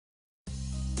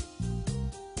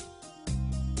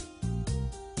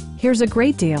Here's a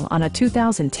great deal on a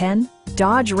 2010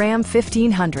 Dodge Ram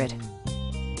 1500.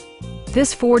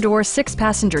 This four-door,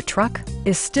 six-passenger truck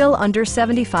is still under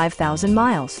 75,000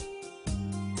 miles.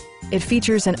 It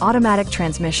features an automatic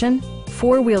transmission,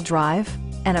 four-wheel drive,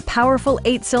 and a powerful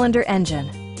 8-cylinder engine.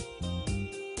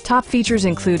 Top features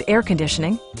include air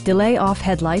conditioning, delay-off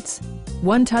headlights,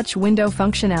 one-touch window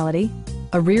functionality,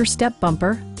 a rear step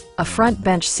bumper, a front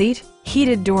bench seat,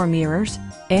 heated door mirrors,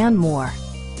 and more.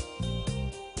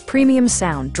 Premium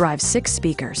sound drives 6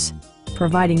 speakers,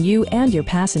 providing you and your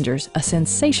passengers a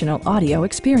sensational audio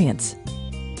experience.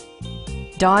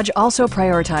 Dodge also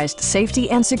prioritized safety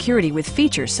and security with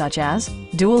features such as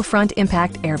dual front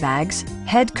impact airbags,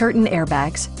 head curtain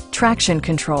airbags, traction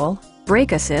control,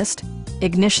 brake assist,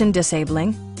 ignition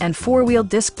disabling, and four-wheel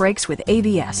disc brakes with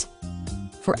ABS.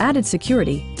 For added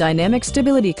security, dynamic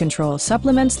stability control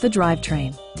supplements the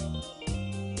drivetrain.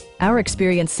 Our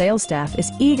experienced sales staff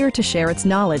is eager to share its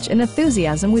knowledge and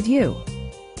enthusiasm with you.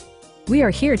 We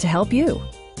are here to help you.